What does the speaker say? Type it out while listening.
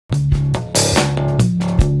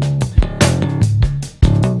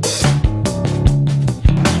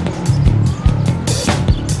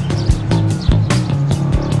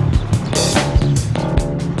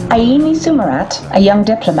Aini Sumarat, a young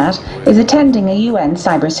diplomat, is attending a UN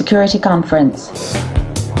cybersecurity conference.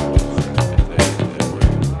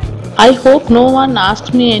 I hope no one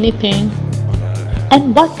asks me anything.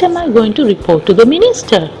 And what am I going to report to the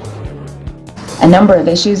minister? A number of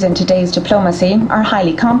issues in today's diplomacy are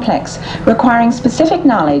highly complex, requiring specific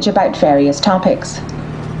knowledge about various topics.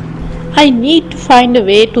 I need to find a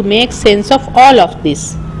way to make sense of all of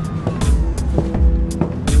this.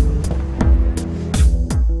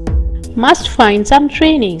 Must find some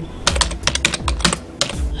training.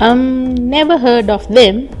 Never heard of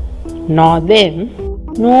them, nor them.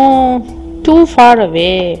 No, too far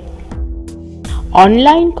away.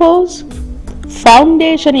 Online course?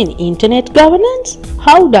 Foundation in Internet Governance?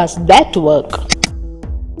 How does that work?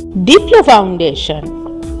 DiploFoundation.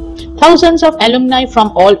 Thousands of alumni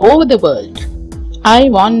from all over the world. I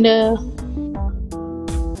wonder...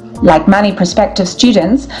 Like many prospective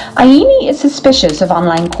students, Aini is suspicious of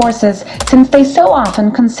online courses since they so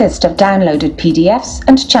often consist of downloaded PDFs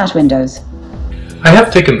and chat windows. I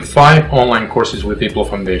have taken 5 online courses with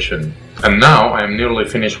DiploFoundation, and now I am nearly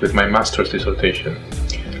finished with my master's dissertation.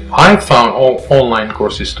 I found all online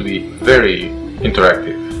courses to be very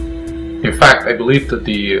interactive. In fact, I believe that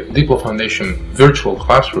the DiploFoundation virtual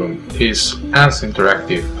classroom is as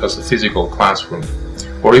interactive as the physical classroom,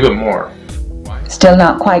 or even more. Still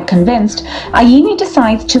not quite convinced, Aini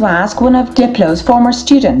decides to ask one of Diplo's former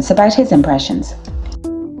students about his impressions.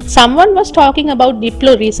 Someone was talking about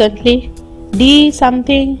Diplo recently. D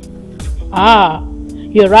something.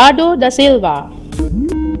 Yorado da Silva.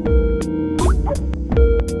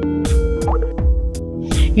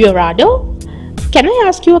 Yorado, can I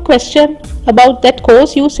ask you a question about that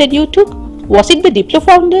course you said you took? Was it the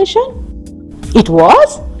DiploFoundation? It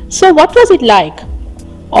was? So what was it like?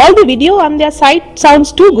 All the video on their site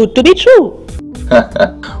sounds too good to be true.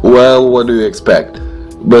 Well, what do you expect?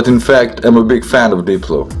 But in fact, I'm a big fan of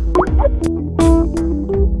Diplo.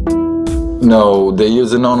 No, they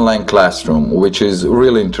use an online classroom, which is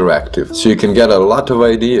really interactive, so you can get a lot of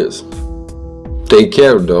ideas. Take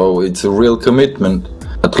care though, it's a real commitment,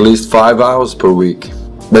 at least 5 hours per week,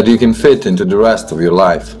 that you can fit into the rest of your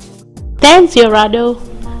life. Thanks, Yorado.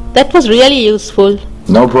 That was really useful.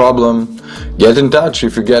 No problem. Get in touch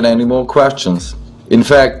if you get any more questions. In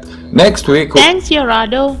fact, next week... Thanks,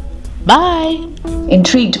 Yorado. Bye.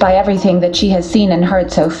 Intrigued by everything that she has seen and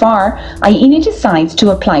heard so far, Aini decides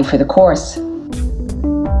to apply for the course.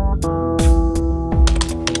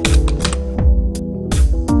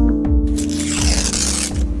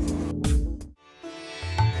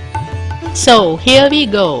 So here we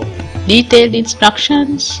go. Detailed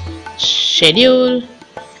instructions, schedule.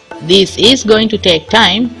 This is going to take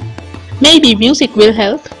time. Maybe music will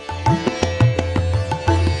help.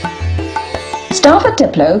 Staff at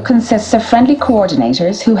Diplo consists of friendly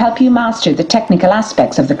coordinators who help you master the technical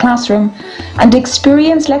aspects of the classroom and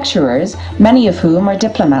experienced lecturers, many of whom are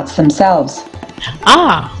diplomats themselves.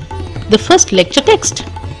 The first lecture text.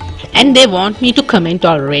 And they want me to comment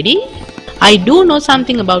already? I do know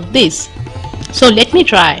something about this, so let me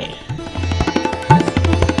try.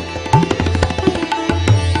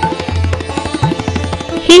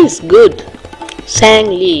 He's good. Sang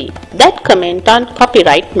Lee, that comment on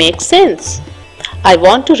copyright makes sense. I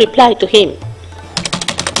want to reply to him.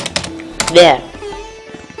 There.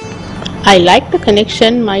 I like the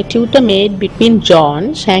connection my tutor made between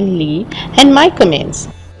John, Sang Lee and my comments.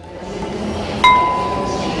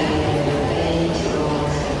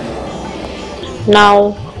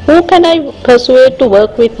 Now, who can I persuade to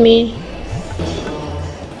work with me?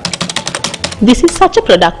 This is such a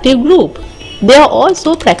productive group. They are all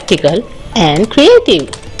so practical and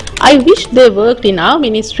creative. I wish they worked in our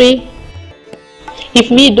ministry.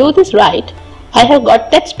 If we do this right, I have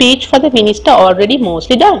got that speech for the minister already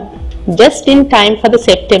mostly done, just in time for the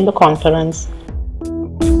September conference.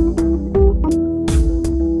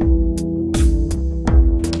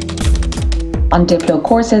 On Diplo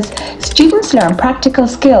courses, students learn practical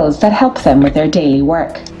skills that help them with their daily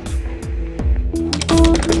work.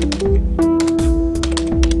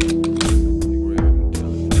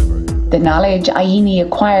 The knowledge Aini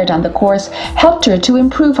acquired on the course helped her to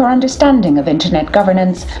improve her understanding of internet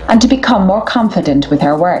governance and to become more confident with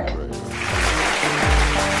her work.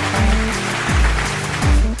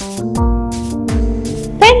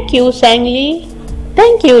 Thank you, Sang Lee.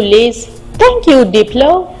 Thank you, Liz. Thank you,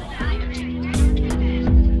 Diplo.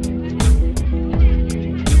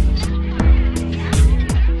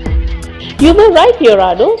 You were right,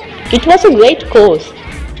 Yorado. It was a great course.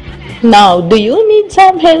 Now, do you need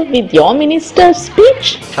some help with your minister's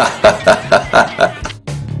speech?